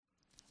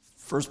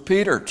1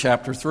 Peter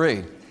chapter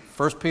 3.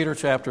 1 Peter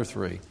chapter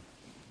 3.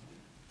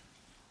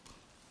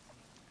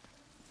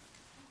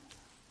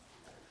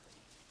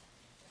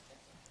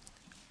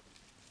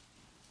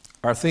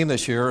 Our theme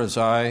this year is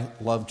I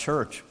love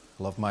church.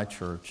 I love my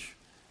church.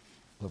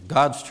 I love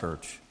God's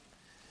church.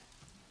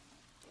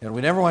 And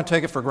we never want to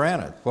take it for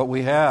granted. What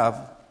we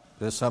have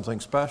is something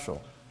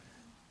special.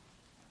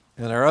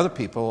 And there are other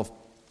people,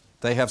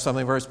 they have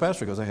something very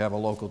special because they have a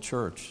local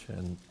church.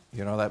 And,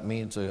 that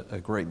means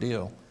a great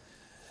deal.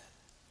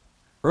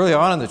 Early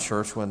on in the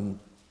church, when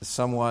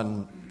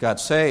someone got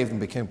saved and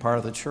became part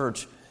of the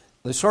church,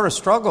 they sort of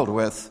struggled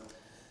with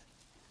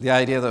the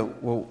idea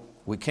that,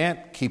 we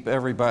can't keep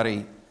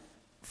everybody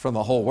from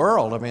the whole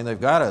world. I mean, they've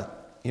got to,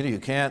 you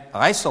can't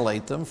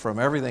isolate them from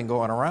everything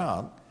going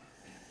around.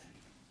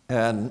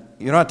 And,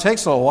 it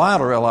takes a little while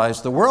to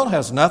realize the world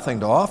has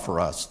nothing to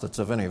offer us that's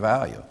of any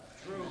value.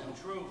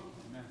 True.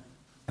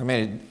 I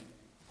mean,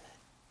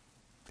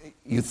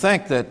 you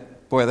think that,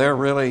 they're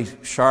really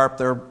sharp,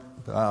 they're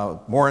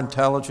more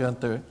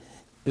intelligent.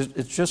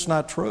 It's just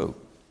not true.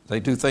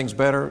 They do things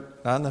better,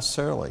 not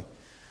necessarily.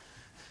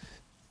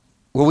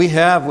 Well, we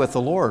have with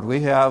the Lord,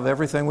 we have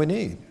everything we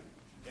need.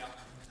 Yeah.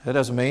 It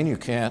doesn't mean you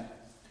can't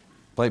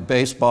play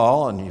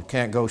baseball and you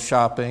can't go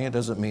shopping. It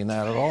doesn't mean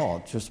that at all.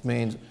 It just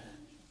means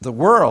the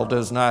world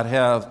does not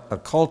have a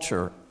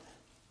culture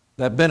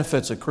that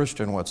benefits a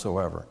Christian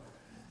whatsoever.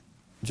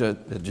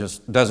 It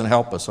just doesn't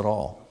help us at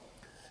all.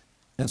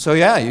 And so,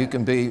 you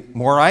can be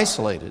more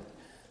isolated.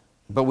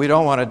 But we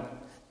don't want to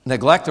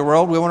neglect the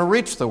world. We want to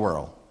reach the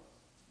world.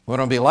 We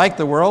want to be like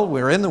the world.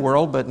 We're in the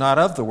world, but not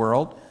of the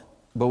world.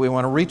 But we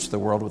want to reach the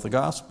world with the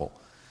gospel.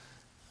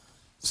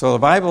 So the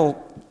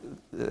Bible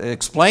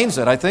explains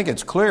it. I think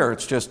it's clear.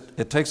 It's just,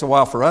 it takes a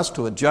while for us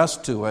to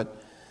adjust to it,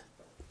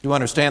 to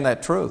understand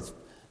that truth.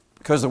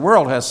 Because the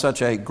world has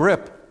such a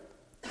grip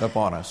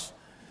upon us.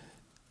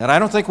 And I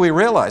don't think we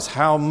realize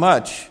how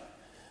much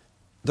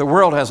the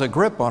world has a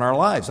grip on our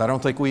lives. I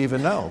don't think we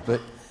even know.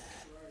 But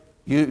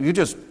you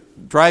just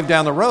drive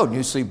down the road and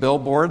you see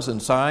billboards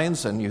and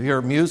signs and you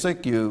hear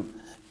music,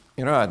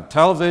 on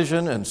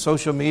television and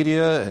social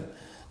media and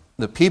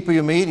the people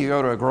you meet. You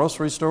go to a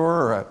grocery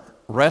store or a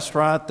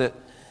restaurant that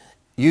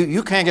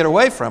you can't get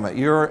away from it.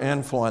 You're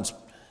influenced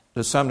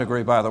to some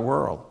degree by the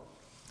world.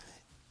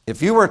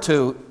 If you were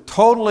to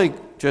totally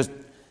just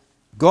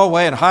go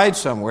away and hide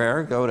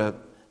somewhere, go to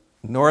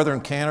northern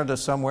Canada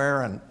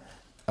somewhere and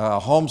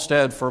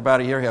homestead for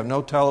about a year, you have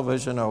no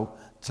television, no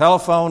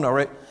telephone,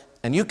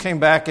 and you came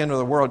back into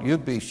the world,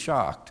 you'd be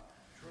shocked.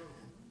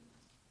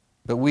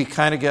 But we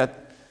kind of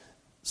get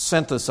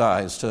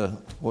synthesized to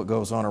what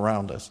goes on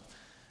around us.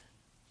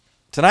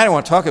 Tonight I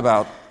want to talk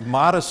about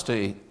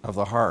modesty of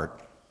the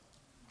heart.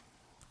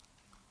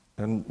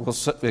 And we'll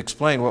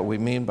explain what we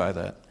mean by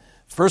that.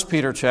 1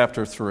 Peter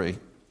chapter 3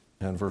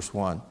 and verse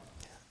 1.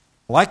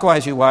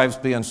 Likewise, you wives,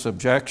 be in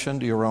subjection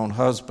to your own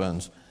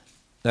husbands,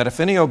 that if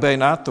any obey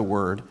not the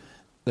word,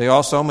 they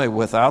also may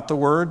without the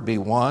word be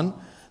won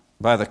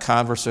by the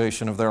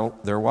conversation of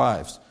their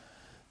wives.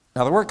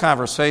 Now, the word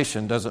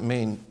conversation doesn't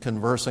mean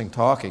conversing,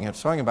 talking.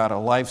 It's talking about a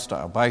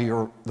lifestyle, by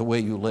the way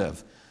you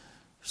live.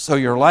 So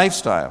your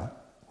lifestyle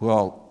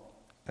will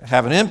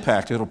have an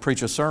impact. It'll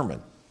preach a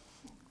sermon.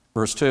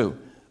 Verse 2,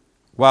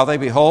 while they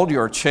behold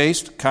your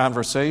chaste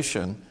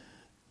conversation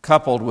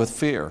coupled with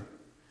fear.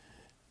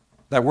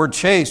 That word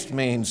chaste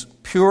means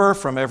pure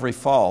from every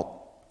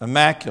fault,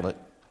 immaculate,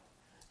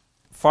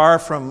 far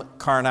from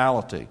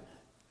carnality,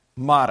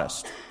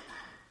 modest.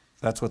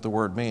 That's what the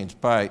word means.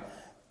 And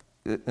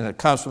it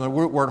comes from the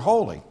word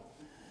holy.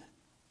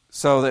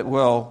 So that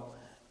will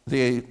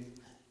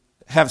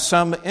have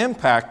some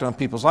impact on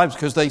people's lives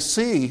because they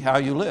see how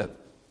you live.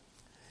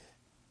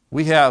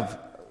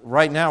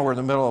 Right now we're in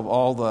the middle of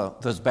all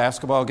those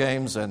basketball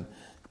games, and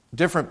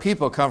different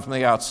people come from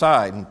the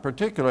outside. And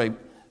particularly,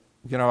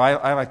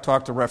 I like to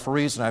talk to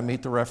referees, and I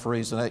meet the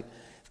referees, and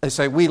they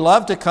say, we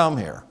love to come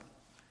here.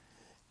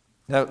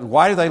 Now,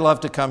 why do they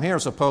love to come here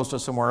as opposed to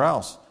somewhere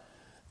else?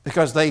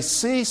 Because they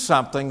see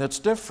something that's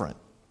different.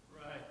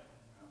 Right.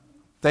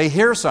 They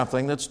hear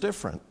something that's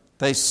different.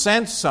 They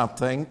sense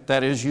something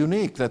that is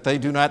unique that they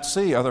do not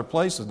see other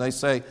places. They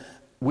say,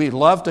 we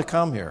love to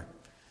come here.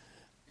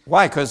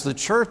 Why? Because the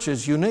church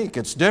is unique.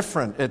 It's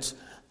different. It's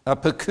a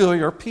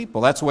peculiar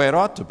people. That's the way it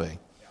ought to be.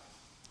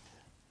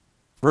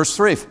 Verse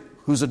 3,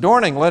 whose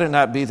adorning, let it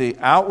not be the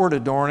outward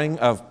adorning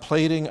of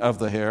plaiting of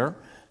the hair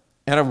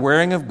and of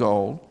wearing of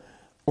gold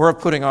or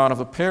of putting on of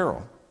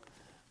apparel.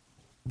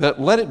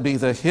 But let it be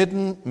the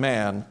hidden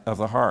man of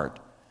the heart,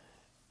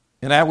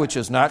 in that which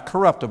is not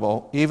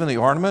corruptible, even the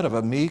ornament of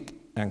a meek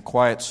and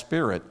quiet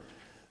spirit,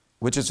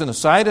 which is in the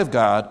sight of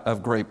God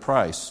of great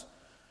price.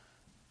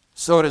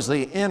 So it is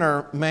the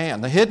inner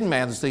man. The hidden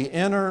man is the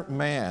inner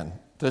man,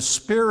 the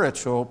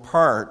spiritual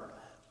part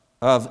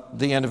of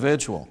the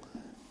individual.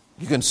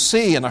 You can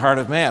see in the heart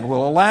of man.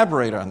 We'll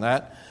elaborate on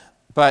that.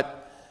 But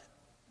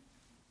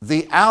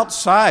the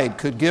outside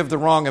could give the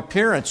wrong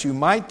appearance. You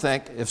might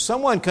think if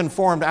someone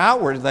conformed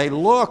outward, they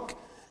look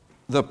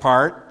the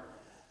part,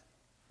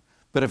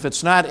 But if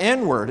it's not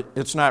inward,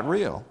 it's not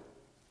real.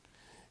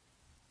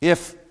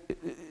 If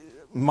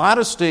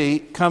modesty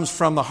comes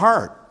from the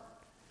heart,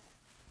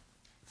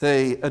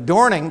 the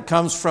adorning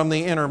comes from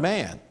the inner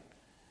man.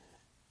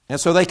 And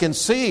so they can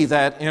see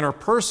that inner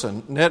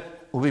person, and it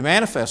will be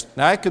manifest.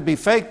 Now, it could be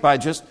faked by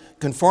just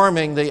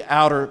conforming the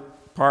outer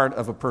part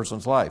of a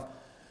person's life,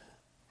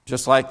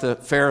 just like the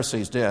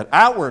Pharisees did.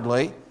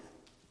 Outwardly,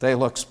 they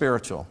look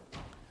spiritual.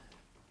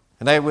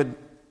 And they would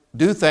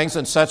do things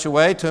in such a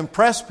way to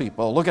impress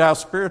people. Look at how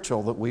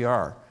spiritual that we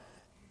are.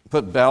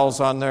 Put bells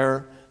on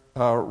their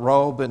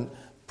robe and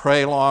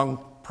pray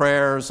long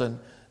prayers and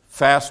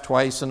fast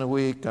twice in a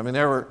week. I mean,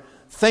 there were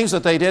things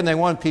that they did, and they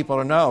wanted people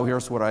to know,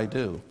 here's what I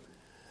do.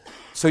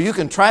 So you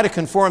can try to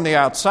conform the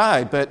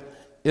outside, but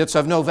it's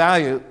of no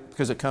value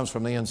because it comes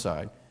from the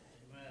inside.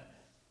 Amen.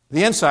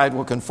 The inside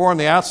will conform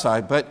the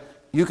outside, but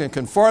you can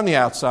conform the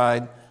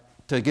outside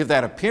to give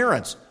that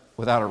appearance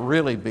without it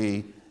really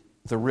be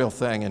the real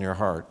thing in your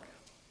heart.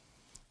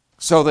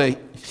 So the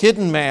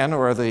hidden man,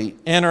 or the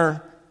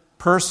inner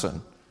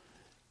person.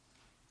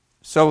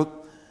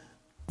 So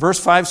verse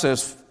 5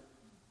 says,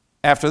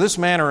 after this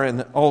manner in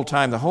the old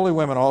time, the holy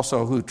women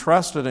also who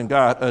trusted in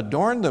God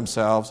adorned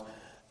themselves,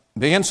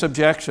 being in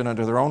subjection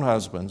unto their own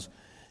husbands,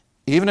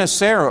 even as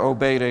Sarah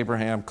obeyed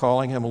Abraham,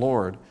 calling him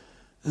Lord,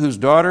 whose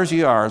daughters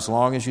ye are, as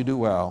long as you do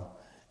well,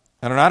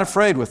 and are not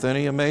afraid with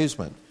any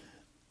amazement.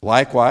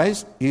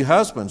 Likewise, ye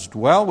husbands,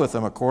 dwell with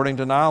them according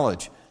to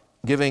knowledge,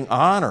 giving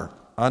honor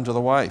unto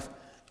the wife,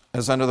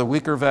 as unto the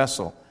weaker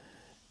vessel,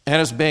 and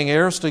as being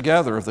heirs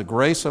together of the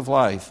grace of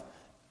life,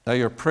 that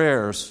your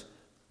prayers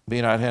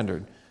be not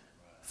hindered.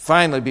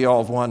 Finally, be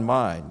all of one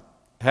mind,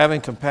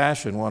 having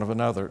compassion one of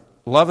another.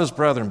 Love his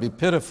brethren, be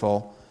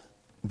pitiful,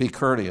 be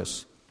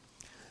courteous.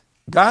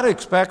 God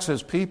expects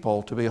his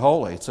people to be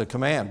holy. It's a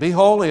command. Be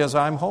holy as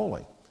I'm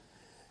holy.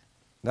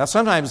 Now,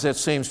 sometimes it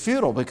seems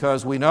futile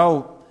because we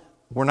know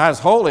we're not as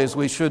holy as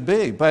we should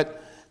be,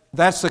 but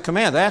that's the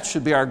command. That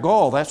should be our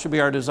goal. That should be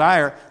our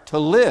desire, to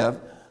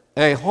live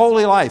a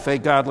holy life, a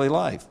godly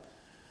life.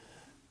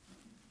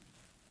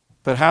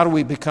 But how do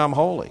we become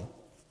holy?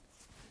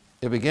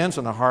 It begins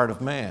in the heart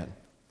of man.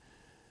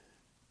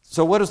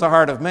 So what is the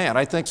heart of man?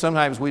 I think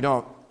sometimes we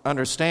don't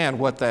understand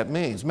what that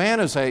means. Man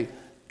is a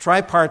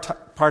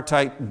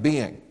tripartite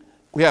being.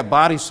 We have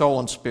body, soul,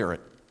 and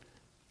spirit.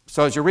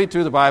 So as you read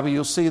through the Bible,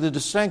 you'll see the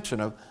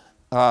distinction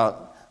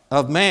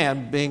of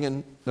man being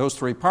in those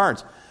three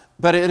parts.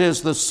 But it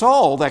is the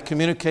soul that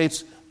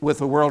communicates with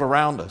the world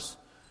around us.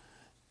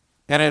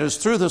 And it is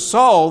through the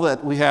soul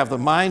that we have the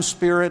mind,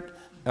 spirit,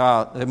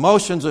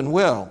 emotions, and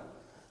will.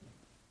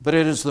 But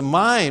it is the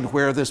mind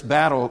where this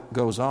battle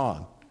goes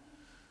on.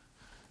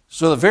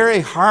 So the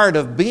very heart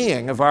of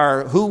being, of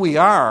our who we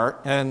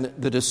are, and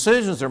the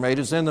decisions that are made,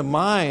 is in the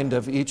mind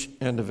of each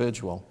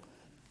individual.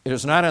 It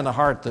is not in the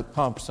heart that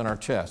pumps in our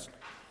chest,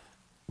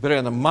 but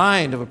in the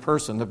mind of a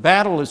person. The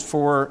battle is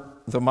for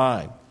the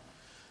mind.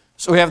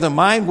 So we have the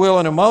mind, will,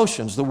 and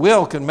emotions. The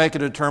will can make a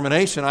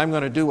determination, I'm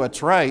going to do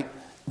what's right.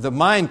 The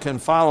mind can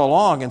follow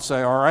along and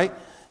say, all right,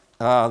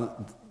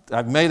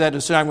 I've made that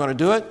decision, I'm going to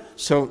do it,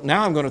 so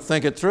now I'm going to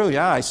think it through.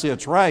 Yeah, I see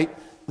it's right.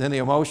 Then the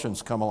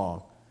emotions come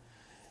along.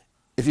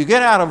 If you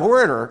get out of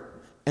order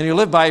and you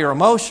live by your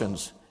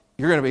emotions,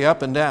 you're going to be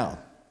up and down.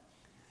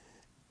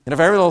 And if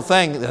every little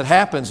thing that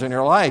happens in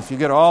your life, you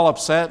get all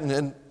upset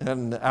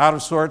and out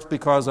of sorts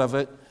because of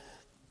it,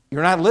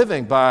 you're not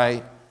living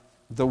by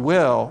the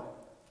will,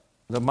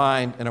 the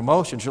mind, and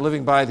emotions. You're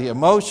living by the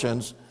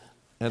emotions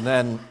and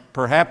then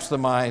perhaps the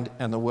mind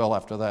and the will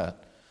after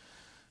that.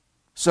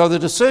 So the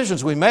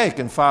decisions we make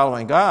in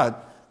following God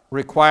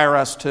require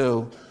us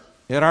to,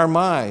 in our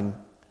mind,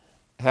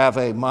 have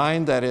a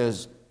mind that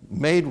is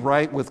made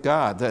right with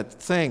God, that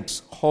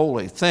thinks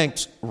holy,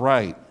 thinks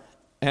right,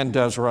 and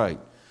does right.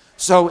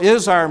 So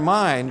is our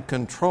mind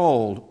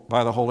controlled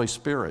by the Holy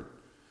Spirit?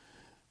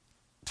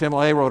 Tim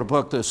LaHaye wrote a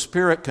book, The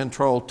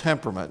Spirit-Controlled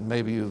Temperament.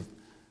 Maybe you've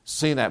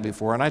seen that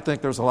before, and I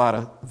think there's a lot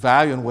of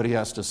value in what he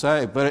has to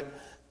say. But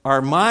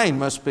our mind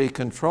must be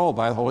controlled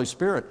by the Holy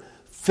Spirit,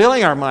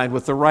 filling our mind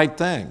with the right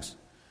things.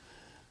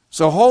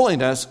 So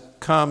holiness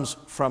comes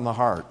from the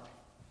heart.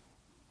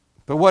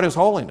 But what is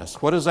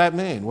holiness? What does that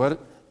mean?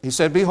 He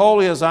said, be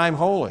holy as I'm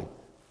holy.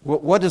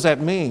 What does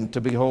that mean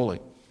to be holy?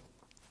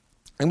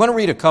 I'm going to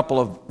read a couple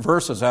of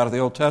verses out of the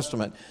Old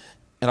Testament,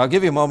 and I'll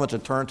give you a moment to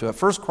turn to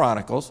it. 1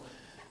 Chronicles,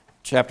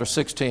 chapter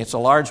 16. It's a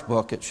large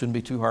book. It shouldn't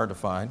be too hard to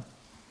find.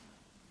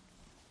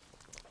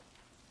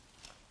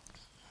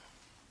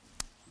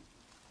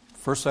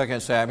 1st,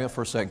 2nd Samuel,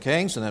 1st, 2nd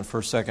Kings, and then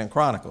 1st, 2nd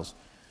Chronicles.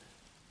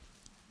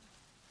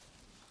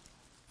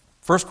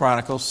 1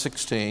 Chronicles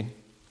 16.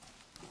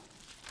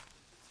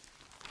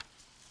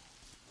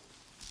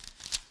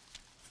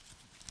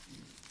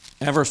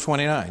 And verse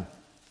 29.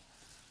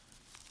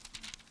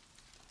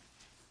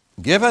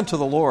 Give unto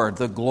the Lord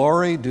the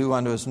glory due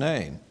unto his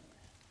name.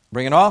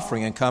 Bring an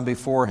offering and come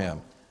before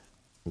him.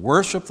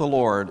 Worship the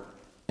Lord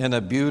in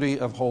the beauty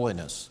of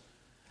holiness.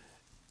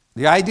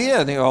 The idea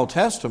in the Old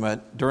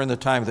Testament during the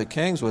time of the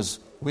kings was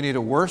we need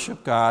to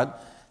worship God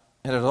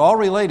And it's all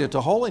related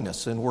to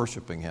holiness in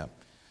worshiping him.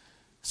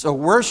 So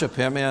worship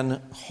him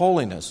in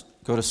holiness.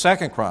 Go to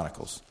 2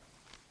 Chronicles,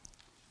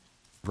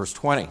 verse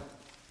 20.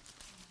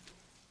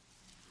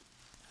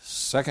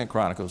 2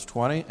 Chronicles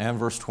 20 and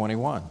verse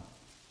 21.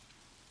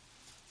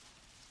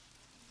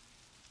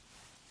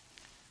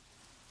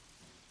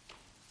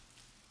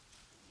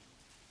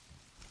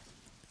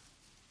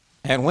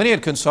 And when he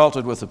had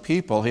consulted with the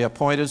people, he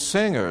appointed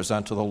singers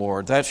unto the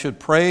Lord that should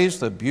praise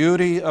the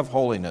beauty of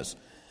holiness,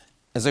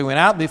 as they went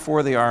out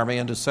before the army,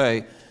 and to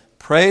say,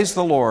 Praise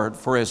the Lord,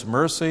 for his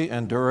mercy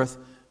endureth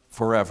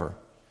forever.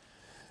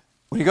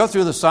 When you go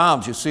through the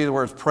Psalms, you see the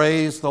words,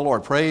 Praise the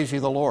Lord, praise ye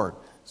the Lord.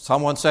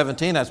 Psalm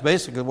 117, that's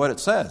basically what it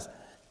says.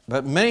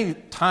 But many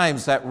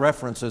times that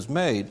reference is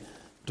made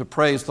to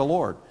praise the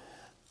Lord.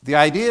 The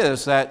idea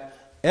is that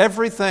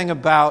everything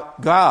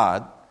about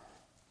God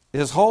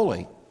is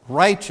holy,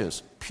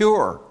 righteous,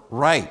 pure,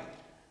 right.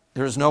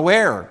 There is no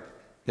error.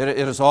 It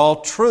is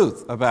all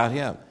truth about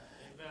him.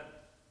 Amen.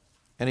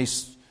 And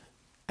he's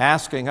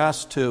asking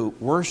us to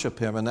worship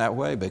him in that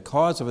way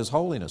because of his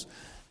holiness.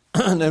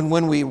 And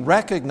when we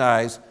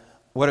recognize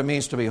what it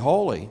means to be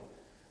holy,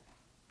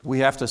 we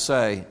have to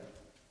say,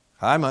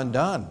 I'm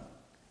undone.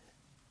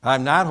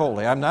 I'm not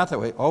holy. I'm not that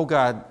way. Oh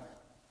God,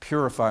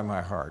 purify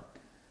my heart.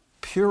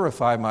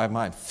 Purify my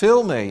mind.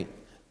 Fill me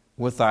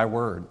with thy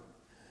word.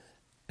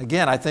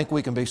 Again, I think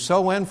we can be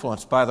so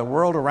influenced by the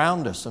world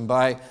around us and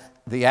by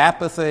the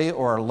apathy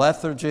or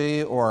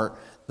lethargy or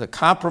the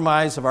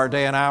compromise of our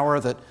day and hour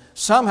that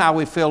somehow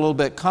we feel a little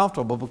bit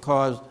comfortable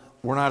because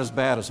we're not as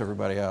bad as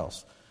everybody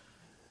else.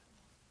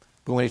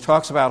 But when he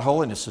talks about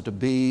holiness, it's to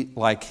be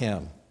like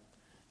him,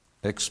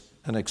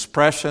 an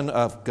expression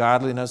of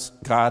godliness,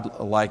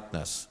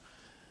 God-likeness.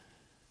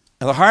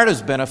 And the heart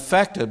has been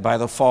affected by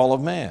the fall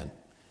of man.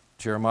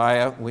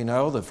 Jeremiah, we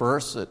know the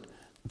verse that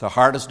the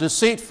heart is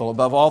deceitful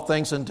above all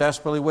things and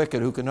desperately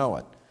wicked. Who can know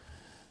it?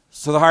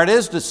 So the heart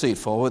is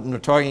deceitful. And we're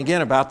talking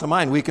again about the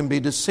mind. We can be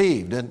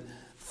deceived and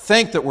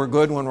think that we're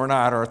good when we're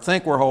not, or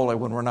think we're holy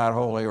when we're not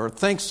holy, or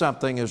think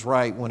something is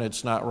right when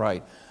it's not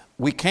right.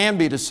 We can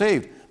be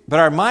deceived, but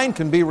our mind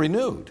can be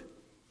renewed.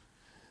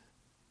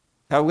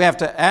 Now we have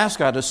to ask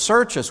God to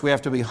search us. We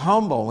have to be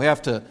humble. We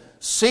have to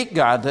seek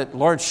God that,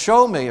 Lord,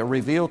 show me or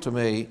reveal to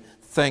me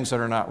things that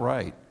are not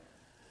right.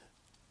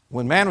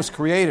 When man was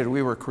created,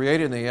 we were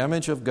created in the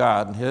image of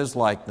God and his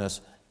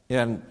likeness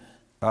in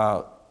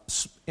the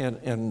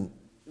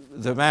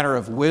matter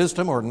of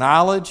wisdom or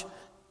knowledge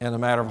and the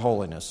matter of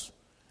holiness.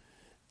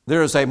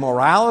 There is a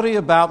morality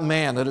about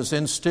man that is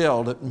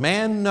instilled that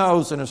man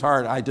knows in his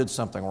heart, I did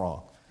something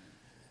wrong.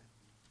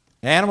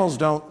 Animals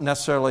don't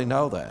necessarily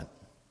know that.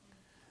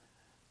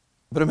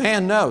 But a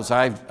man knows,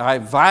 I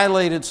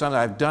violated something,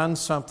 I've done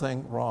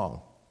something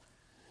wrong.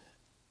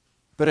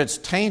 But it's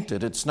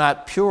tainted, it's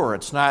not pure,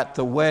 it's not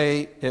the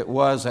way it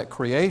was at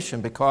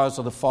creation because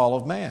of the fall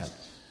of man.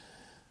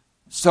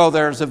 So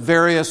there's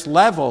various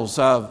levels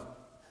of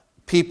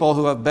people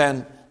who have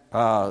been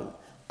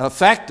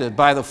affected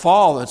by the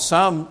fall, that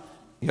some,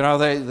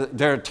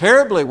 they're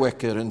terribly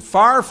wicked and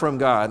far from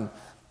God.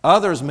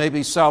 Others may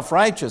be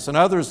self-righteous, and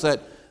others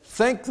that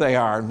think they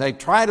are, and they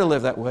try to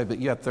live that way, but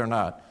yet they're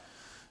not.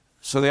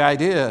 So the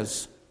idea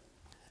is,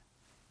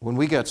 when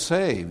we get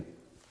saved,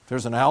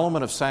 there's an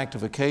element of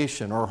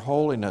sanctification or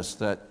holiness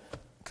that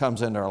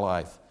comes into our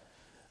life.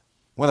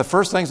 One of the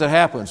first things that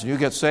happens when you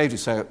get saved, you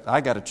say,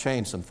 I got to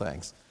change some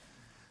things.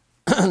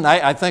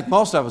 I think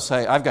most of us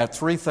say, I've got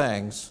 3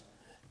 things,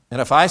 and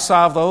if I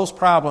solve those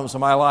problems in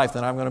my life,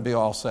 then I'm going to be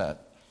all set.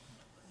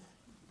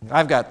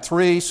 I've got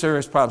 3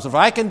 serious problems. If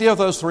I can deal with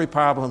those 3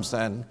 problems,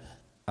 then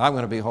I'm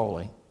going to be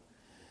holy.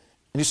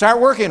 And you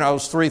start working on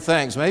those 3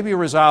 things. Maybe you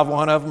resolve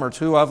one of them or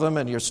 2 of them,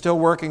 and you're still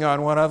working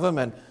on one of them,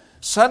 and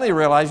suddenly you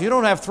realize you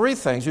don't have 3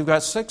 things, you've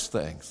got 6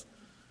 things.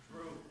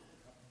 True.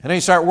 And then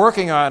you start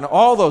working on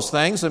all those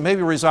things and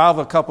maybe resolve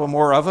a couple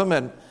more of them,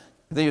 and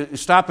then you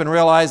stop and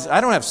realize, I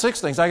don't have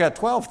 6 things, I got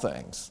 12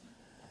 things.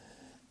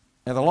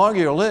 And the longer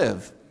you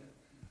live,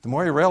 the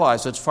more you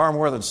realize it's far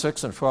more than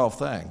 6 and 12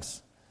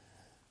 things.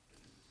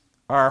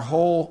 Our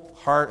whole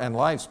heart and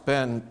life's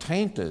been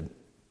tainted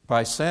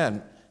by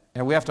sin,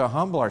 and we have to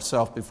humble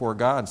ourselves before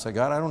God and say,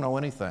 God, I don't know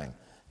anything.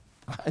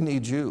 I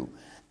need you.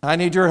 I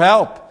need your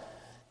help.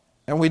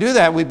 And we do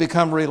that, we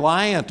become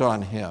reliant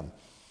on him.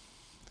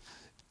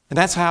 And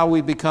that's how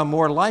we become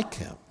more like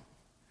him.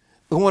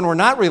 But when we're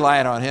not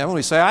reliant on him, when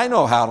we say, I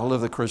know how to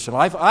live the Christian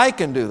life, I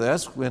can do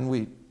this, when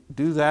we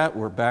do that,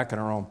 we're back in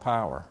our own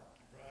power.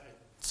 Right.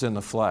 It's in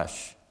the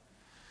flesh.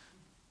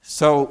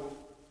 So,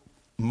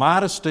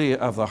 modesty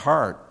of the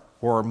heart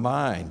or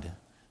mind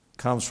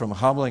comes from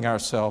humbling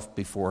ourselves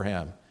before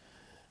him.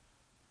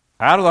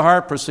 Out of the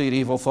heart proceed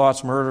evil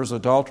thoughts, murders,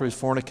 adulteries,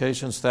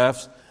 fornications,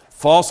 thefts,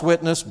 false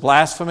witness,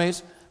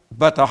 blasphemies,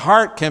 but the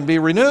heart can be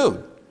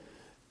renewed.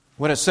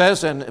 When it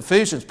says in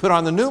Ephesians, put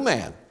on the new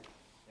man.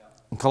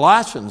 In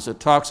Colossians, it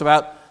talks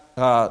about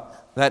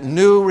that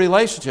new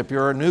relationship.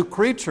 You're a new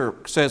creature,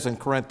 it says in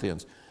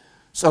Corinthians.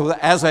 So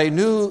as a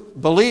new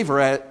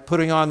believer,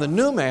 putting on the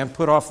new man,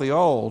 put off the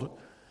old,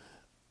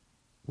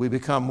 we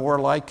become more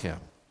like Him.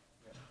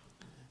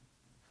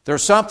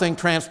 There's something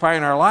transpiring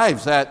in our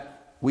lives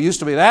that we used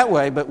to be that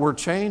way, but we're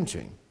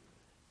changing.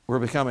 We're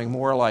becoming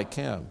more like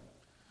Him.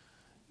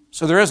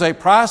 So there is a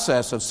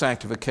process of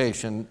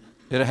sanctification.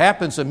 It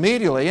happens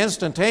immediately,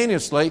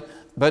 instantaneously,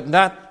 but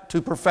not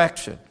to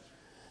perfection.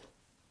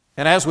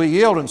 And as we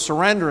yield and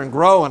surrender and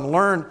grow and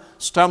learn,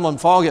 stumble and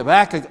fall, get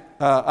back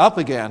up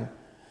again,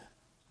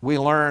 we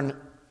learn,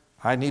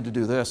 I need to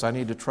do this. I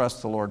need to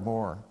trust the Lord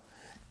more.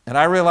 And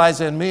I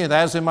realize in me, that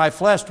as in my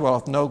flesh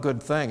dwelleth no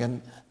good thing,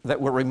 and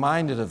that we're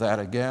reminded of that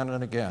again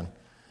and again.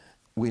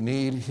 We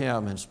need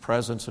Him, His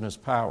presence, and His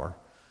power.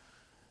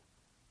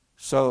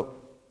 So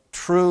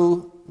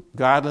true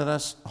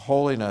godliness,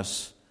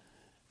 holiness,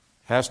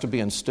 has to be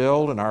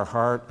instilled in our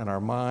heart and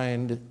our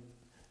mind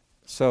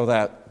so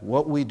that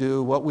what we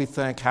do, what we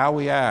think, how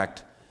we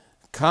act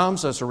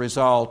comes as a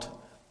result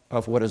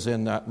of what is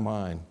in that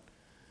mind.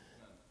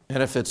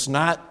 And if it's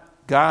not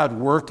God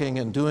working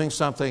and doing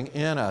something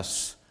in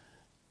us,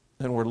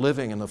 then we're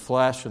living in the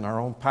flesh and our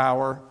own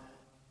power,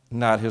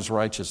 not His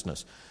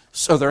righteousness.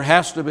 So there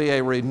has to be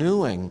a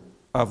renewing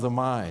of the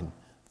mind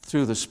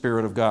through the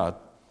Spirit of God.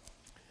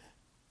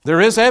 There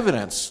is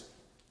evidence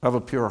of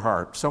a pure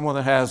heart, someone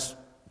that has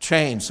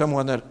changed,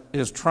 someone that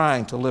is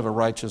trying to live a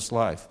righteous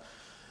life.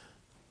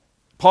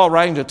 Paul,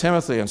 writing to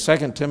Timothy in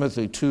 2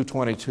 Timothy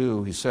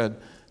 2:22, he said,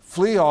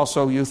 "Flee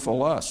also youthful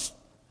lusts,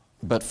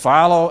 but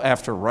follow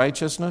after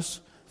righteousness,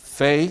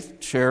 faith,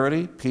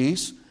 charity,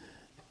 peace,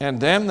 and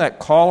them that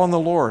call on the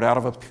Lord out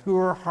of a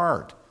pure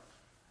heart."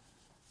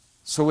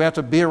 So we have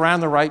to be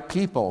around the right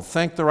people,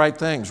 think the right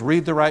things,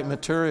 read the right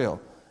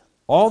material.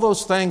 All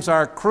those things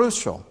are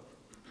crucial.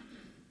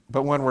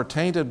 But when we're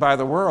tainted by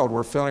the world,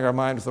 we're filling our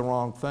mind with the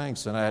wrong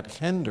things, and that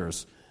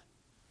hinders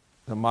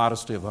the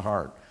modesty of the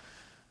heart.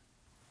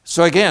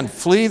 So again,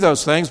 flee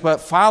those things,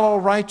 but follow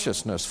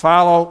righteousness,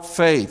 follow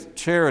faith,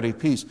 charity,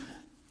 peace.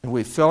 And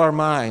we fill our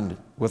mind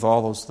with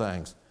all those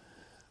things.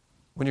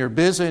 When you're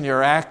busy and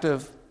you're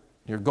active,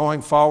 you're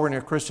going forward in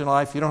your Christian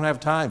life, you don't have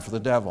time for the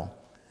devil.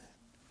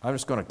 I'm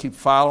just going to keep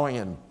following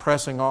and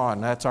pressing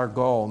on. That's our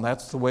goal, and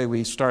that's the way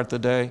we start the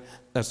day.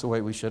 That's the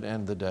way we should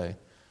end the day.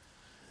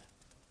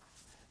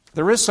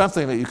 There is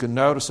something that you can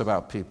notice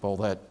about people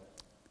that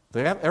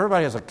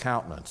everybody has a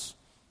countenance.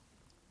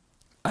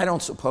 I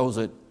don't suppose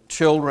that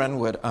children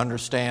would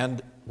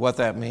understand what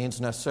that means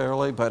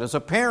necessarily, but as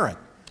a parent,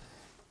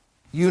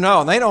 you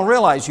know, and they don't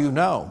realize you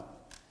know.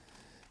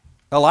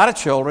 A lot of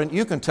children,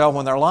 you can tell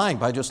when they're lying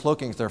by just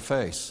looking at their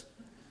face.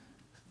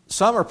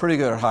 Some are pretty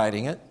good at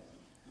hiding it.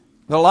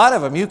 But a lot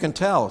of them, you can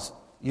tell.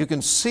 You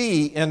can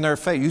see in their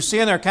face. You see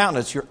in their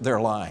countenance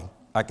they're lying.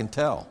 I can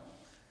tell.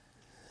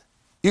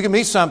 You can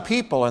meet some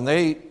people and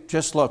they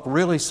just look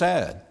really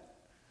sad.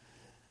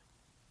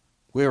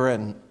 We were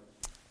in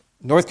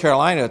North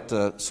Carolina at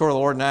the Sword of the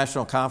Lord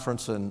National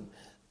Conference, and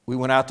we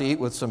went out to eat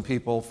with some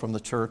people from the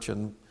church,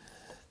 and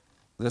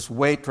this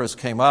waitress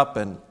came up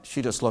and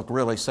she just looked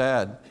really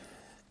sad.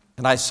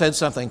 And I said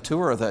something to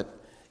her that,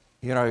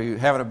 you know, you're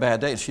having a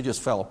bad day, and she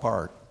just fell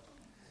apart.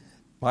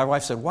 My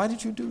wife said, "Why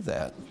did you do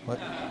that?" But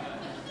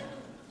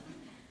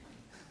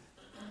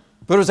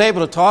I was able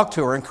to talk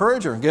to her,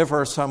 encourage her, and give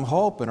her some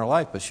hope in her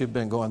life, but she'd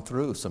been going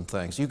through some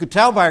things. You could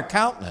tell by her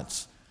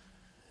countenance.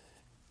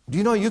 Do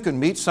you know you can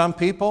meet some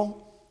people?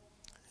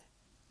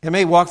 They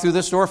may walk through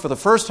this door for the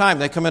first time,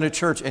 they come into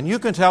church, and you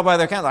can tell by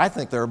their countenance, I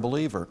think they're a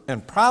believer.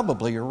 And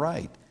probably you're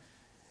right.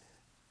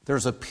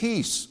 There's a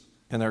peace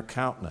in their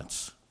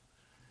countenance.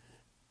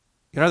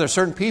 You know, there's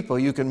certain people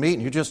you can meet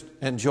and you just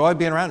enjoy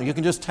being around them. You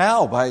can just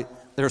tell by,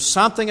 there's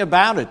something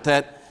about it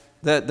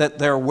that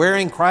they're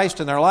wearing Christ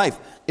in their life.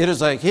 It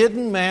is a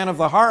hidden man of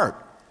the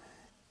heart,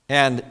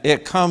 and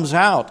it comes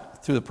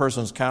out through the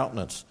person's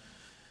countenance.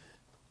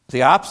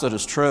 The opposite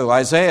is true.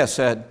 Isaiah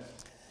said,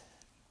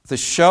 "The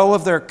show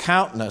of their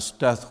countenance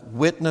doth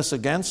witness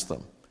against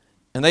them,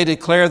 and they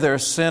declare their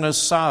sin as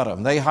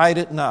Sodom. They hide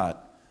it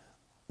not.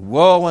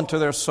 Woe unto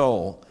their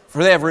soul,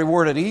 for they have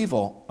rewarded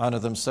evil unto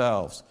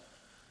themselves."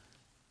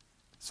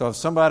 So if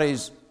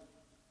somebody's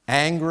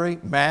angry,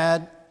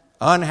 mad,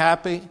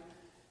 unhappy,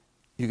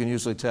 you can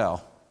usually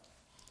tell.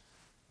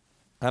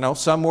 I know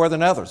some more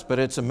than others, but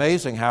it's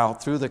amazing how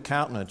through the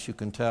countenance you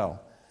can tell.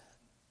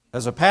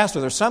 As a pastor,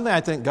 there's something I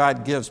think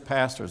God gives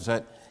pastors,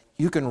 that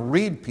you can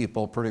read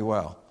people pretty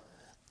well.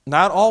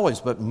 Not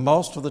always, but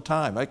most of the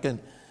time. I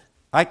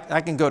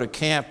can go to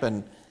camp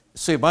and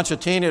see a bunch of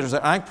teenagers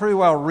that I can pretty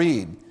well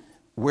read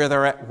where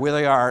they're at, where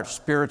they are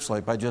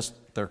spiritually by just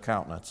their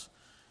countenance.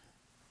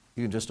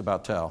 You can just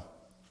about tell.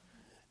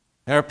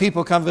 There are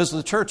people come visit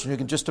the church and you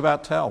can just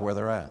about tell where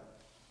they're at.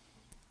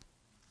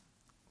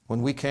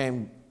 When we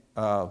came,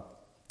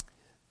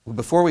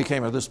 before we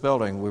came to this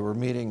building, we were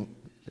meeting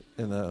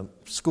in the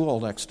school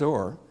next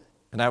door,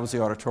 and that was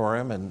the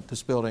auditorium, and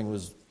this building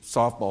was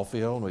softball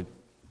field, and we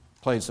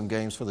played some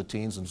games for the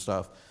teens and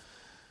stuff.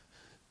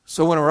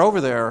 So when we were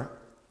over there,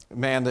 a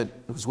man that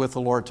was with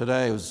the Lord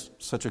today, was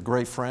such a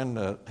great friend,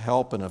 a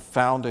help, and a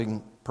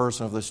founding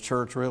person of this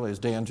church, really, is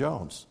Dan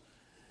Jones.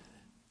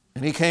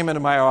 And he came into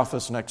my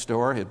office next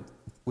door. He'd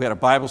we had a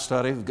Bible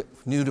study.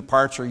 New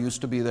Departure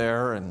used to be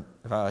there, and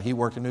he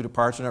worked at New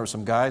Departure, and there were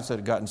some guys that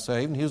had gotten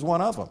saved, and he was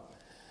one of them.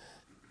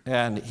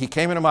 And he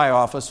came into my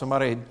office.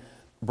 Somebody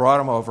brought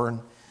him over,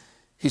 and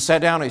he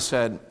sat down and he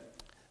said,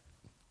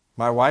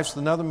 my wife's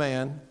another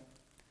man,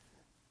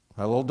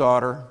 my little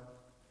daughter.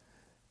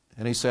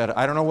 And he said,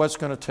 I don't know what it's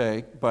going to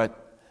take,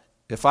 but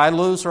if I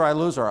lose her, I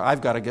lose her.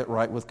 I've got to get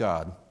right with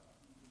God.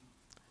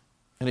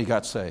 And he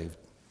got saved.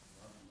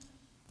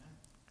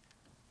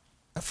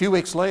 A few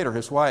weeks later,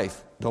 his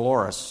wife,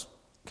 Dolores,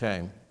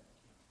 came.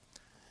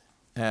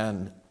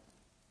 And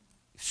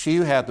she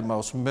had the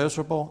most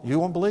miserable, you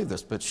won't believe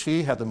this, but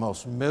she had the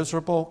most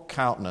miserable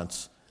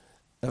countenance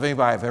of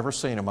anybody I've ever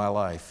seen in my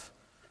life.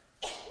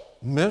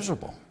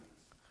 Miserable.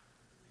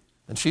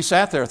 And she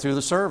sat there through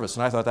the service,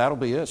 and I thought, that'll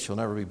be it. She'll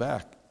never be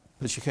back.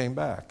 But she came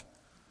back.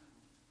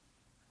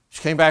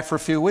 She came back for a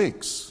few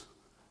weeks.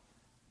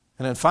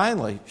 And then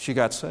finally, she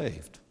got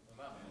saved.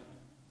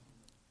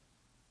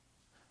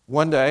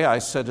 One day, I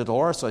said to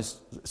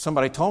Dolores,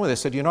 somebody told me, they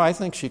said, I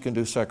think she can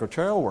do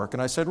secretarial work.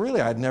 And I said,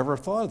 really? I'd never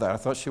thought of that. I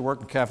thought she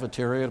worked in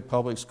cafeteria at a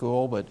public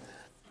school.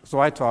 So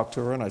I talked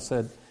to her, and I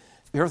said,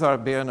 you ever thought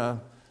of being a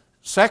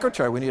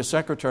secretary? We need a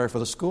secretary for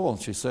the school.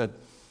 And she said,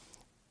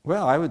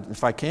 well, I would,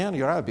 if I can,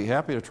 I'd be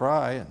happy to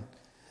try. And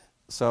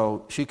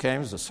so she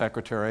came as a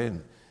secretary,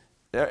 and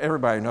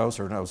everybody knows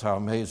her, knows how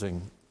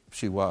amazing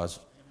she was.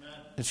 Amen.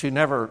 And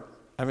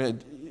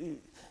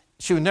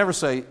she would never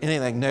say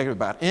anything negative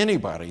about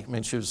anybody.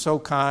 She was so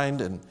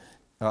kind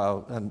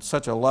and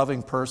such a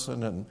loving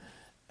person and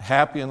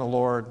happy in the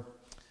Lord.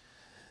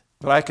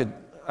 But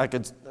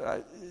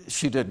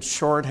she did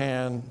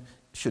shorthand,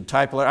 she'd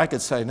type a letter. I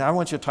could say, now I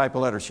want you to type a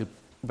letter.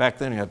 Back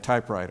then you had a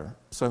typewriter.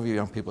 Some of you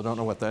young people don't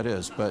know what that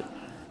is, but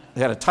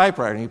they had a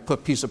typewriter, and you put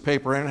a piece of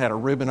paper in it, had a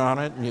ribbon on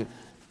it, and you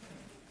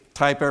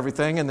type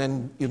everything, and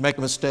then you'd make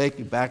a mistake,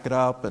 you back it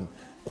up and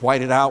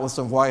white it out with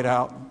some white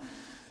out.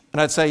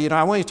 And I'd say,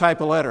 I want you to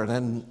type a letter. And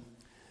then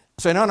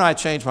I'd say, no, I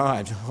changed my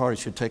mind. Or you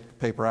should take the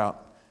paper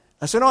out.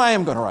 I said, no, I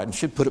am going to write. And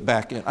she'd put it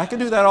back in. I could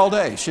do that all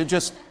day. She'd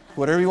just,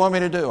 whatever you want me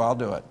to do, I'll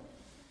do it.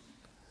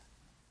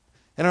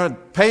 And when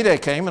payday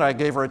came, and I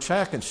gave her a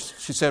check, and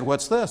she said,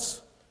 what's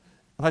this?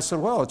 And I said,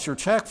 well, it's your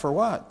check for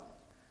what?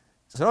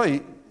 She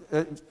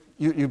said,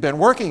 you've been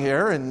working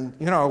here, and,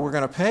 we're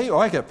going to pay you. Oh,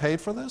 I get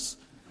paid for this?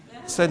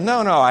 I said,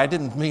 no, I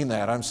didn't mean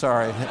that. I'm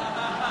sorry.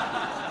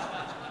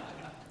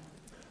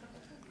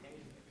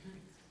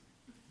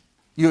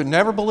 You would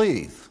never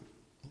believe,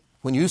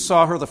 when you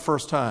saw her the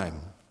first time,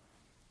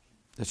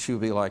 that she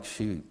would be like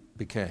she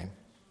became.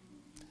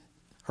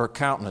 Her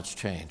countenance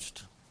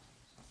changed.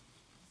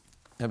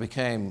 And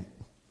became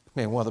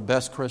one of the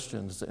best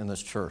Christians in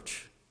this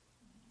church.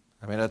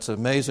 That's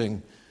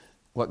amazing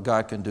what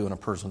God can do in a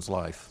person's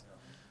life.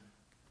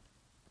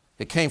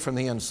 It came from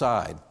the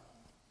inside.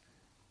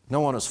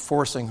 No one is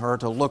forcing her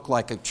to look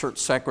like a church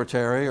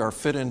secretary or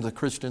fit into the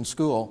Christian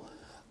school.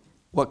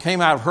 What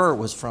came out of her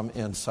was from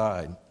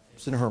inside.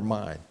 It's in her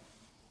mind.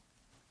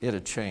 It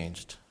had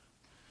changed.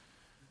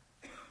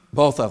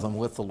 Both of them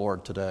with the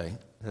Lord today.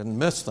 And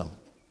miss them.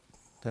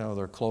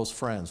 They're close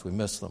friends. We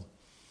miss them.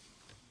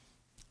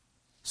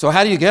 So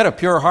how do you get a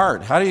pure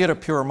heart? How do you get a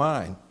pure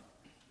mind?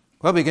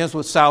 Well, it begins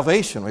with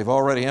salvation. We've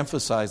already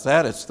emphasized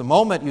that. It's the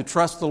moment you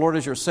trust the Lord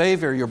as your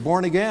Savior, you're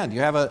born again. You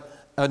have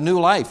a new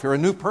life. You're a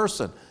new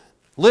person.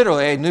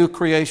 Literally a new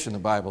creation, the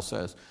Bible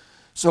says.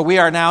 So we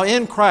are now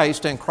in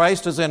Christ, and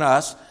Christ is in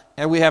us,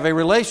 and we have a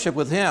relationship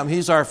with Him.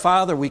 He's our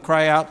Father. We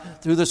cry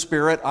out through the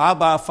Spirit,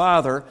 Abba,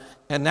 Father.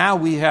 And now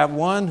we have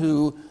one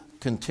who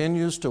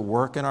continues to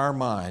work in our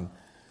mind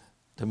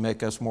to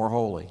make us more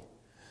holy.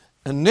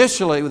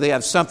 Initially, they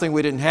have something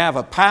we didn't have,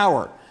 a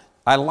power.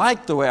 I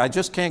like the way, I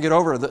just can't get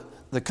over it.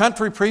 The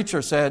country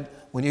preacher said,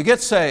 when you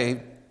get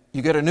saved,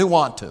 you get a new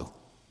want to.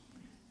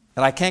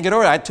 And I can't get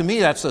over it. To me,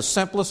 that's the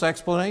simplest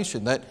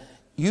explanation, that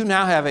you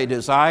now have a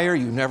desire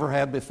you never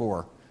had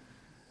before.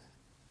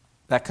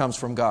 That comes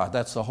from God.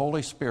 That's the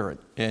Holy Spirit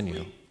in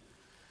you.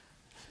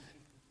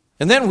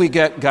 And then we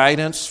get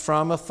guidance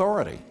from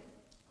authority.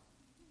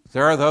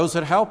 There are those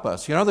that help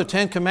us. The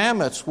Ten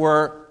Commandments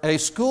were a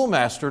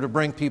schoolmaster to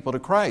bring people to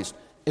Christ.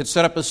 It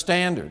set up a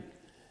standard.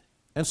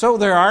 And so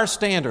there are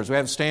standards. We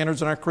have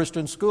standards in our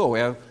Christian school. We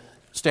have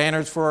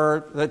standards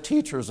for the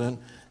teachers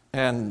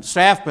and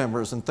staff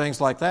members and things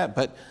like that.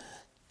 But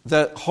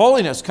the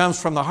holiness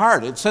comes from the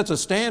heart. It sets a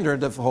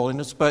standard of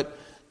holiness, but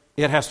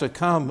it has to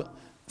come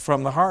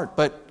from the heart.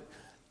 But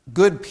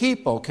good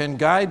people can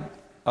guide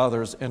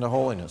others into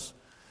holiness.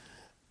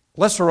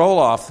 Lester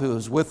Roloff,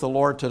 who's with the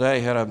Lord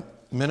today, had a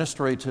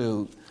ministry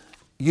to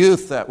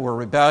youth that were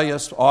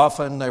rebellious.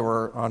 Often they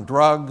were on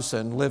drugs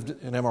and lived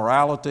in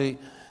immorality.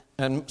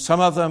 And some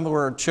of them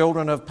were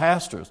children of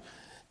pastors.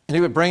 And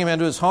he would bring them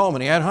into his home,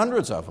 and he had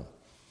hundreds of them.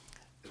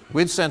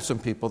 We'd sent some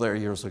people there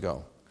years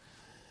ago.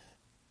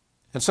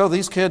 And so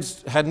these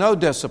kids had no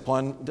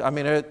discipline.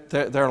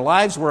 Their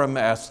lives were a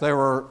mess.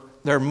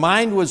 Their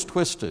mind was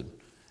twisted.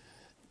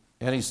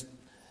 And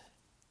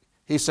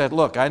he said,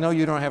 look, I know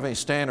you don't have any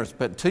standards,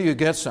 but until you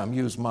get some,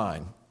 use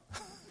mine.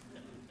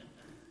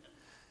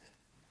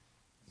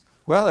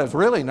 Well, it's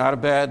really not a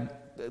bad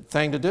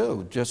thing to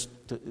do.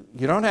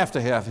 You don't have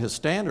to have his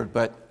standard,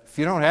 but if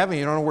you don't have it,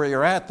 you don't know where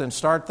you're at, then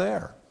start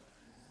there.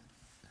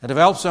 And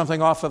develop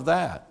something off of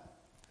that.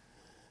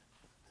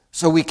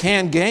 So we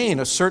can gain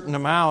a certain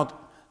amount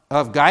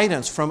of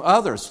guidance from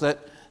others.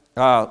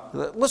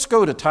 Let's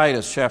go to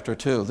Titus chapter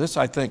 2. This,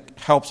 I think,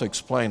 helps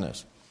explain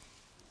this.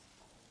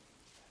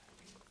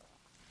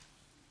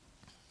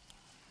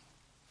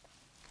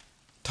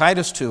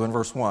 Titus 2 and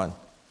verse 1.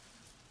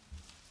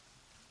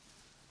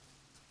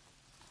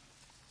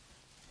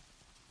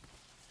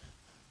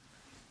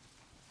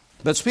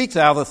 But speak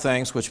thou the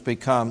things which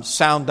become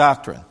sound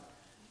doctrine,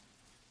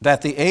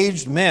 that the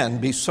aged men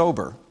be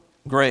sober,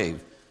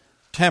 grave,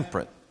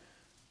 temperate,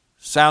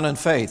 sound in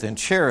faith, in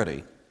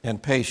charity,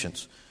 and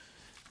patience.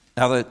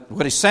 Now,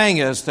 what he's saying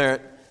is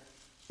that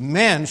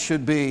men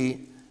should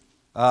be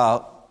a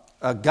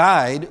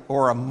guide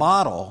or a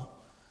model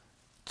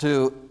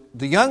to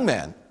the young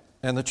men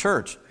in the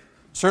church.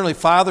 Certainly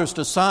fathers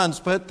to sons,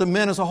 but the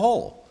men as a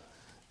whole.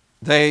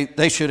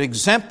 They should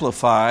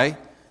exemplify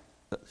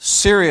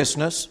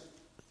seriousness,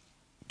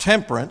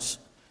 temperance,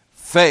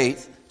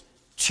 faith,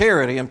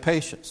 charity, and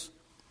patience.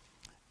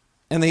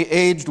 And the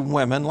aged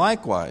women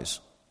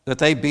likewise, that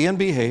they be in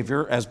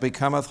behavior as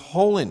becometh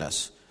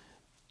holiness,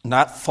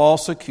 not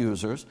false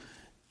accusers,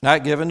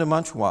 not given to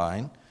much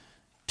wine,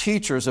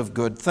 teachers of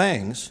good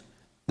things,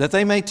 that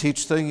they may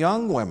teach the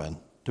young women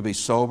to be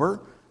sober,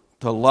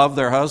 to love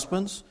their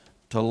husbands,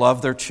 to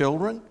love their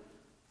children,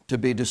 to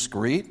be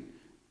discreet,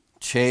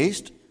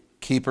 chaste,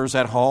 keepers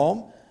at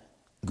home,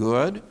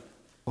 good,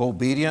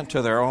 obedient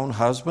to their own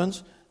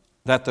husbands,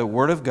 that the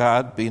word of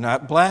God be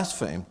not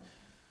blasphemed.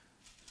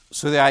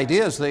 So the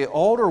idea is the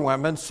older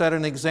women set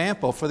an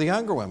example for the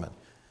younger women.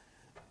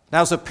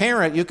 Now, as a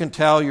parent, you can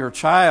tell your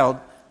child,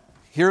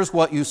 here's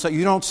what you say.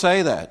 You don't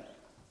say that.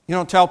 You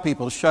don't tell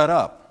people to shut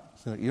up.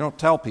 You don't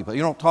tell people.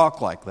 You don't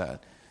talk like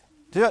that.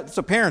 It's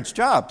a parent's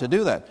job to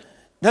do that.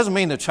 It doesn't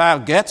mean the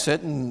child gets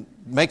it and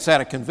makes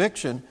that a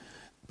conviction,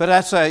 but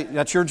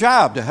that's your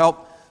job to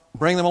help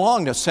bring them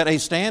along, to set a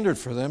standard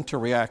for them to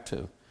react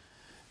to.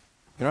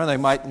 You know,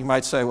 you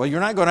might say, well, you're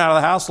not going out of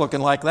the house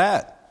looking like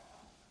that.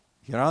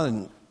 You know,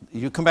 and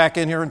you come back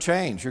in here and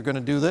change. You're going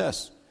to do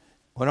this.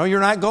 Well, no, you're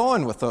not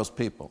going with those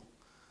people.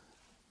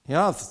 You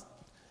know, if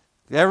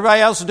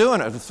everybody else is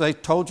doing it. If they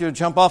told you to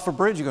jump off a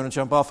bridge, you're going to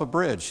jump off a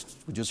bridge.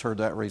 We just heard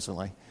that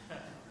recently.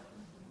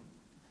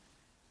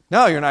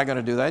 No, you're not going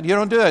to do that. You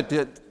don't do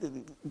it.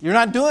 You're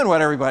not doing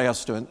what everybody else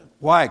is doing.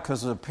 Why?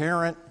 Because the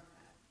parent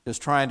is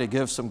trying to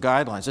give some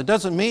guidelines. It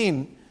doesn't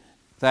mean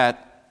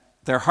that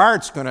their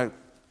heart's going to,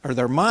 or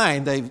their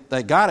mind,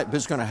 they got it, but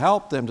it's going to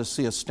help them to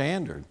see a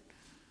standard.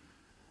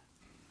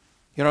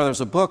 You know, there's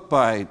a book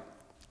by,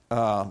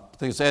 I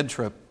think it's Ed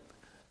Tripp.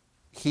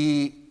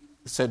 He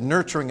said,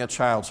 Nurturing a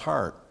Child's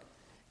Heart.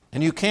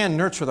 And you can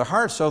nurture the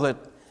heart so that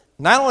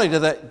not only do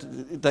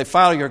they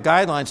follow your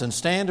guidelines and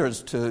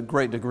standards to a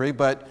great degree,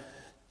 but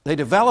they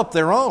develop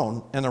their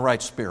own in the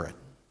right spirit.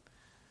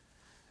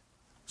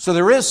 So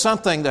there is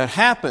something that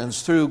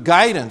happens through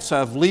guidance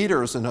of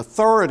leaders and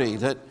authority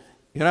that,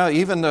 you know,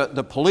 even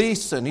the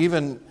police and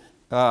even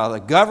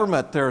the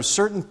government, there are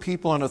certain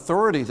people in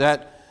authority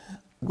that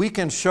we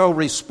can show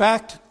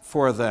respect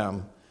for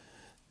them.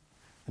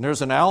 And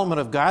there's an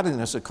element of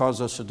godliness that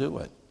causes us to do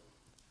it.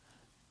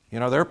 You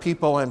know, there are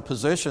people in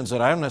positions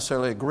that I don't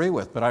necessarily agree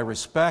with, but I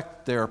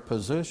respect their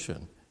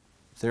position.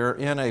 They're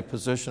in a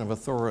position of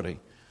authority.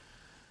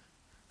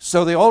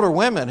 So the older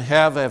women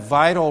have a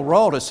vital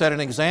role to set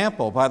an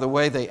example by the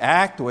way they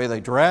act, the way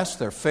they dress,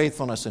 their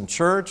faithfulness in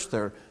church,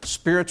 their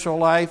spiritual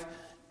life.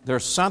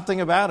 There's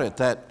something about it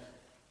that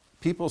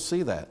people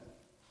see that.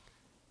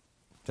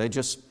 They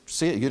just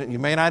see it. You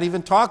may not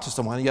even talk to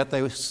someone, yet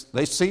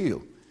they see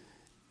you.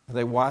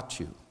 They watch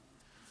you.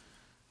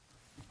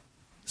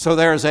 So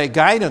there's a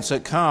guidance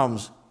that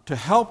comes to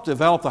help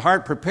develop the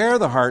heart, prepare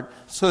the heart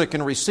so that it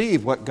can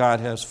receive what God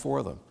has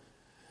for them.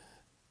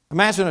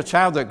 Imagine a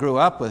child that grew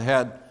up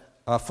had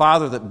a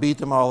father that beat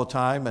them all the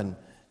time, and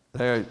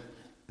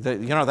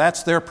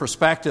that's their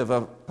perspective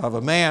of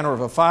a man or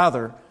of a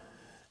father.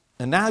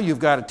 And now you've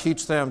got to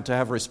teach them to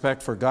have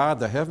respect for God,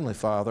 the Heavenly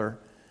Father.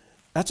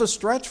 That's a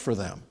stretch for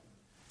them.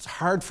 It's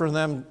hard for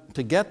them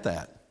to get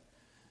that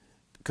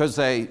because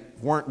they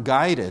weren't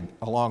guided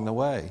along the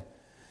way.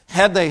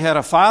 Had they had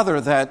a father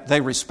that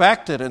they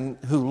respected and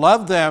who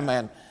loved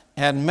them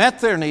and met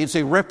their needs,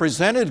 he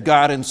represented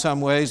God in some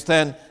ways,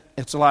 then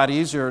it's a lot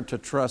easier to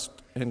trust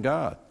in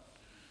God.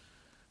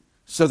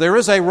 So there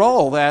is a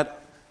role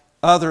that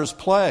others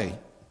play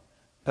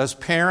as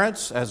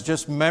parents, as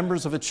just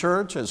members of a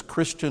church, as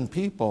Christian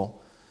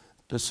people,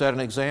 to set an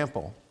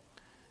example.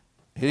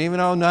 And even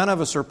though none of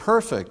us are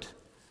perfect,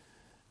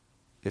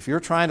 if you're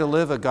trying to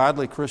live a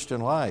godly Christian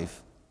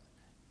life,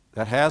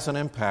 that has an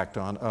impact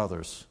on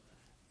others.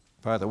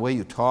 By the way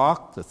you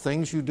talk, the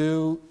things you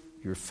do,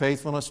 your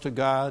faithfulness to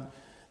God,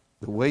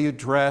 the way you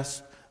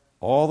dress,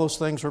 all those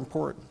things are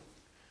important.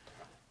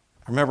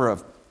 I remember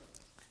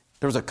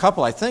there was a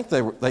couple, I think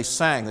they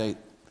sang,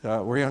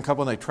 were a young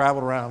couple, and they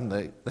traveled around.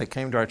 They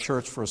came to our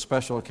church for a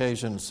special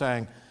occasion and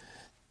sang.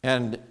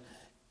 And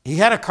he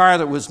had a car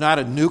that was not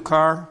a new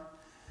car,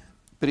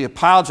 but he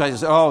apologized. He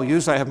said, "Oh,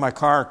 usually I have my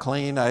car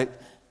clean. I'm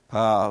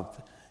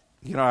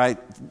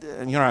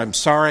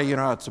sorry.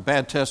 It's a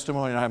bad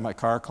testimony. I have my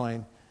car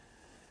clean."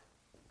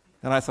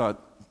 And I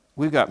thought,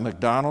 we've got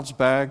McDonald's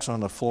bags on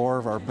the floor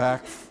of our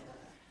back.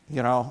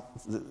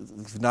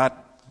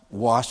 Not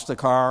washed the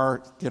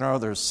car.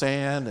 There's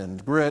sand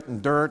and grit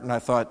and dirt. And I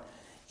thought,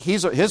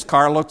 his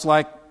car looks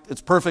like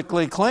it's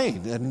perfectly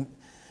clean. And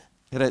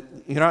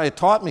it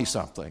taught me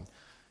something. I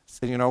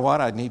said, you know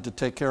what? I need to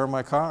take care of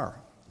my car.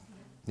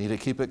 Need to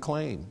keep it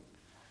clean.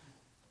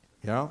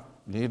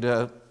 Need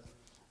to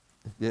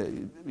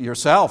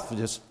yourself,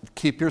 just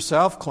keep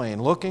yourself clean,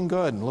 looking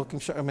good and looking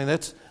sharp.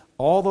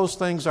 All those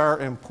things are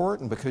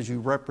important because you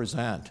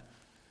represent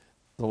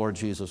the Lord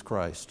Jesus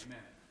Christ. Amen.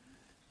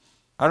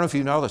 I don't know if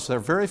you know this, there are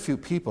very few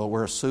people who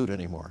wear a suit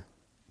anymore.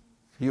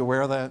 Are you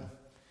aware of that?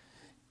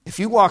 If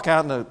you walk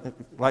out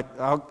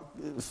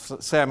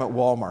say I'm at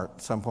Walmart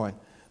at some point,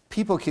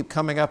 people keep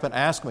coming up and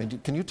asking me,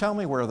 "Can you tell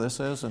me where this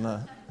is in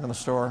the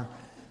store?"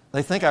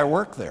 They think I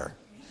work there.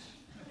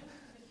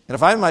 And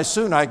if I'm in my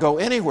suit and I go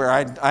anywhere,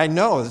 I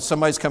know that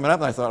somebody's coming up,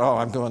 and I thought,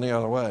 I'm going the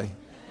other way.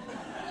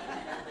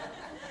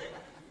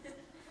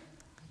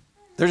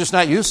 They're just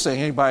not used to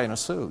seeing anybody in a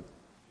suit.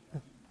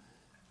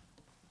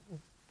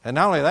 And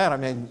not only that,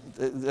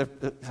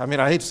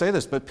 I hate to say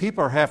this, but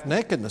people are half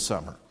naked in the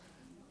summer.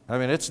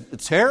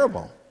 It's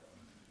terrible.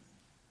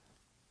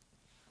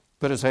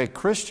 But as a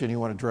Christian, you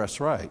want to dress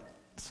right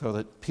so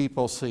that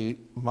people see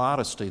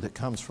modesty that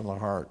comes from the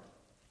heart.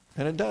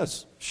 And it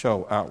does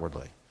show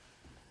outwardly.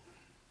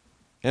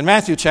 In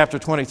Matthew chapter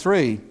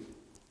 23,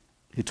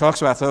 he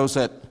talks about those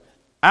that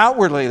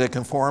outwardly they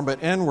conform,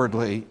 but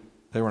inwardly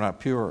they were not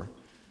pure.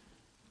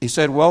 He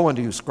said, "Woe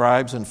unto you,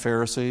 scribes and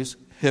Pharisees,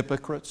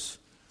 hypocrites!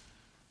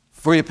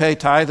 For you pay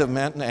tithe of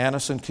mint and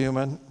anise and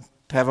cumin,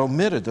 to have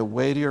omitted the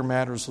weightier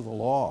matters of the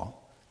law,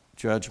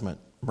 judgment,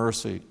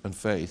 mercy, and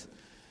faith.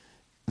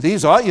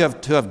 These ought you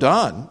to have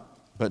done,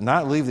 but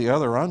not leave the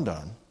other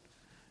undone.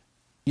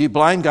 Ye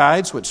blind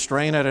guides, which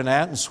strain at a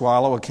gnat and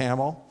swallow a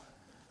camel.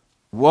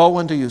 Woe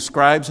unto you,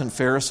 scribes and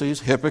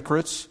Pharisees,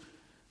 hypocrites!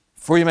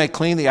 For you may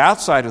clean the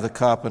outside of the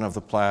cup and of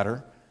the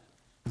platter,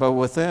 but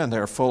within they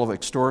are full of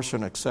extortion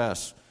and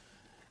excess.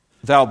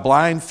 Thou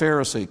blind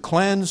Pharisee,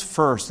 cleanse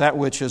first that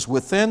which is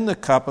within the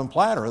cup and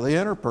platter," the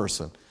inner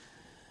person,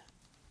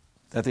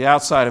 "that the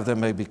outside of them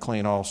may be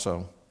clean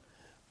also.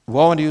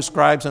 Woe unto you,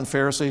 scribes and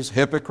Pharisees,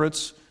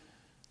 hypocrites!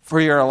 For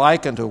ye are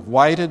like unto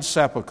whited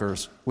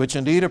sepulchres, which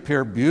indeed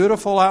appear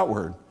beautiful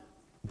outward,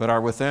 but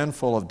are within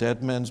full of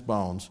dead men's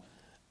bones,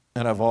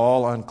 and of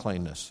all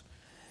uncleanness.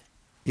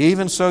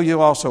 Even so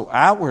you also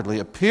outwardly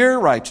appear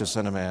righteous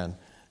in a man,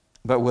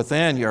 but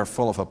within ye are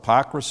full of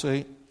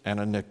hypocrisy and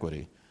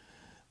iniquity.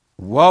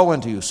 Woe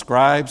unto you,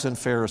 scribes and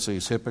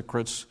Pharisees,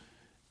 hypocrites,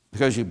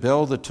 because you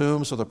build the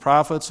tombs of the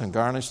prophets and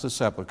garnish the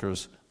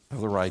sepulchres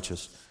of the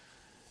righteous."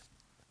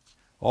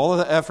 All of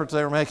the efforts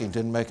they were making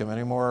didn't make them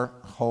any more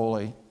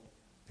holy,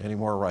 any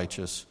more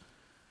righteous.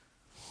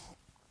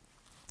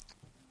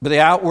 But the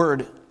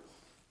outward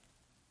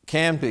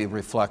can be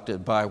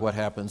reflected by what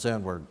happens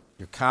inward.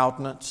 Your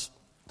countenance,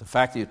 the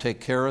fact that you take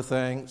care of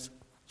things,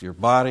 your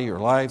body, your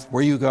life,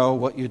 where you go,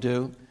 what you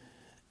do.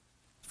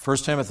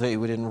 1 Timothy,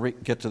 we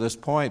didn't get to this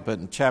point, but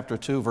in chapter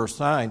 2, verse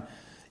 9,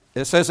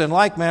 it says, "In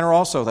like manner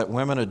also that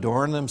women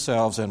adorn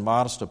themselves in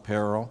modest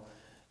apparel,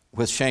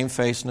 with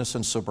shamefacedness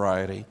and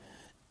sobriety,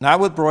 not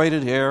with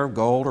broided hair,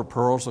 gold, or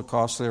pearls of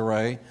costly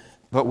array,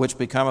 but which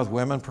becometh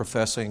women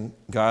professing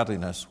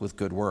godliness with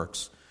good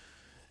works."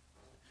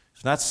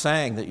 He's not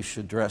saying that you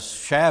should dress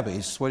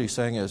shabby. What he's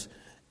saying is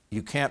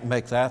you can't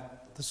make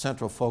that the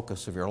central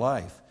focus of your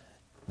life.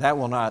 That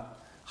will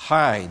not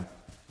hide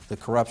the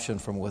corruption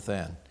from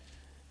within.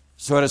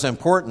 So it is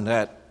important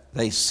that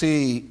they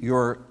see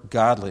your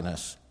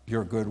godliness,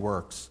 your good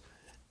works.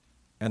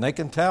 And they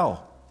can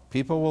tell.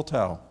 People will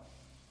tell.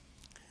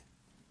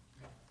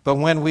 But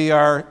when we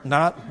are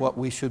not what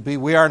we should be,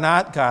 we are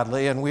not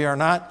godly, and we are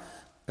not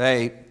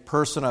a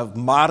person of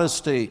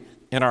modesty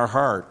in our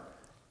heart,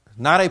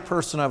 not a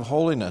person of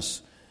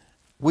holiness,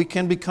 we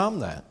can become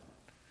that.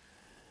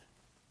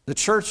 The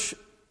church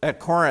at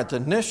Corinth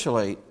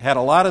initially had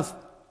a lot of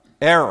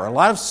error, a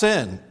lot of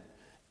sin.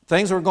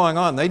 Things were going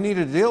on they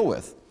needed to deal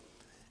with.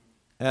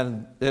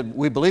 And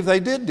we believe they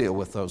did deal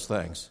with those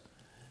things.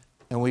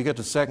 And we get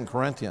to 2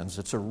 Corinthians.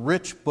 It's a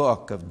rich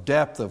book of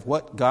depth of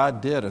what God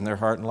did in their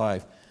heart and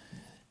life.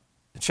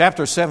 In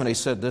chapter 7, he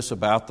said this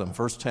about them,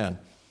 verse 10.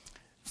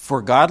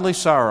 "For godly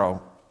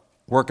sorrow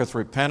worketh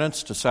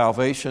repentance to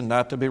salvation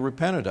not to be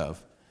repented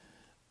of,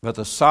 but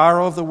the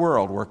sorrow of the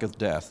world worketh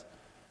death.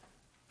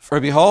 For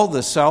behold,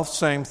 the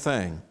selfsame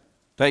thing,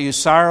 that you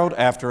sorrowed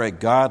after a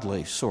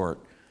godly sort,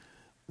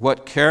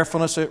 what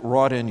carefulness it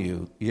wrought in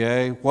you,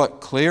 yea,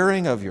 what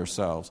clearing of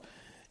yourselves,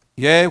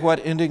 yea, what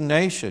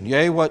indignation,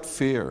 yea, what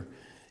fear,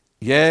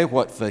 yea,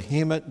 what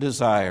vehement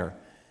desire,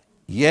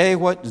 yea,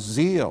 what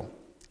zeal,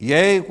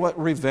 yea, what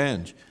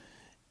revenge.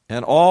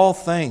 In all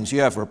things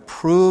you have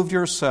reproved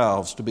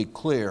yourselves to be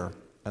clear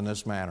in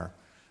this manner.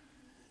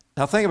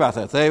 Now think about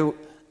that.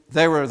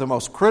 They were the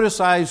most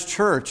criticized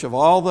church of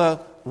all the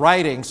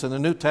writings in the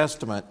New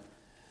Testament.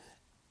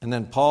 And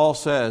then Paul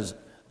says,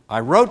 I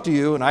wrote to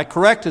you and I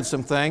corrected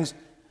some things.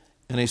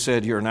 And he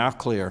said, you're now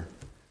clear.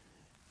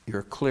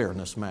 You're clear in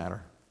this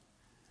matter.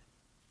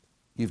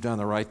 You've done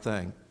the right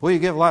thing. Well, you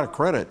give a lot of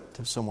credit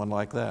to someone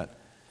like that.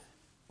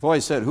 Boy,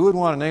 he said, who would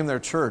want to name their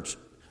church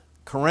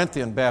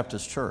Corinthian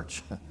Baptist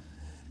Church?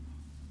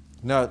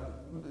 No,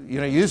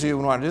 usually you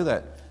wouldn't want to do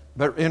that.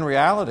 But in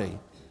reality,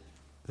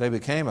 they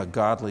became a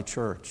godly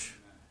church.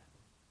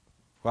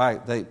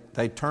 Right?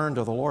 They turned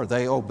to the Lord.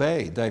 They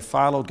obeyed. They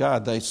followed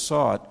God. They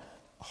sought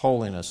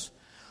holiness.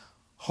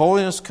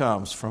 Holiness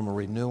comes from a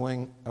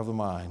renewing of the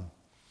mind.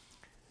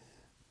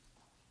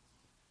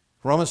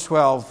 Romans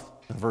 12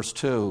 and verse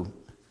 2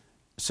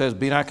 says,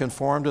 be not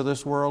conformed to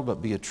this world,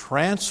 but be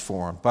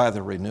transformed by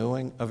the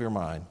renewing of your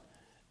mind,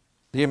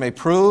 that you may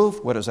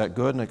prove what is that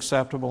good and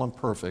acceptable and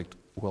perfect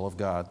will of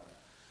God.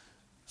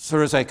 So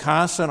there is a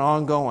constant,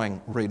 ongoing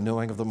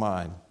renewing of the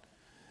mind.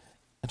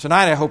 And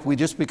tonight I hope we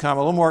just become a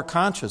little more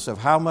conscious of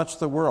how much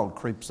the world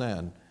creeps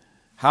in,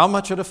 how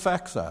much it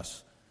affects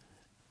us,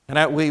 and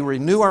that we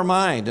renew our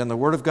mind in the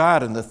Word of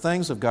God and the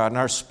things of God, and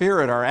our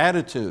spirit, our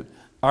attitude,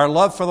 our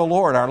love for the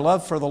Lord, our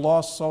love for the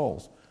lost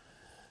souls.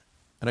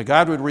 And that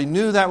God would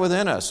renew that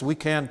within us. We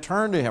can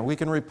turn to Him. We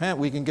can repent.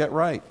 We can get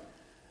right.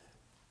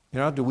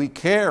 Do we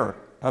care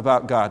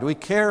about God? Do we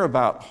care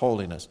about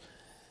holiness?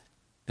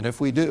 And if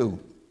we do,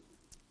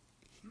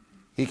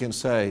 He can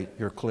say,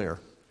 you're clear.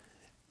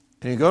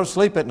 And you go to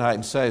sleep at night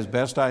and say, as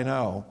best I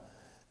know,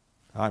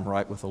 I'm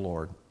right with the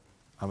Lord.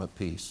 I'm at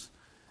peace.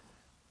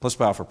 Let's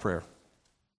bow for prayer.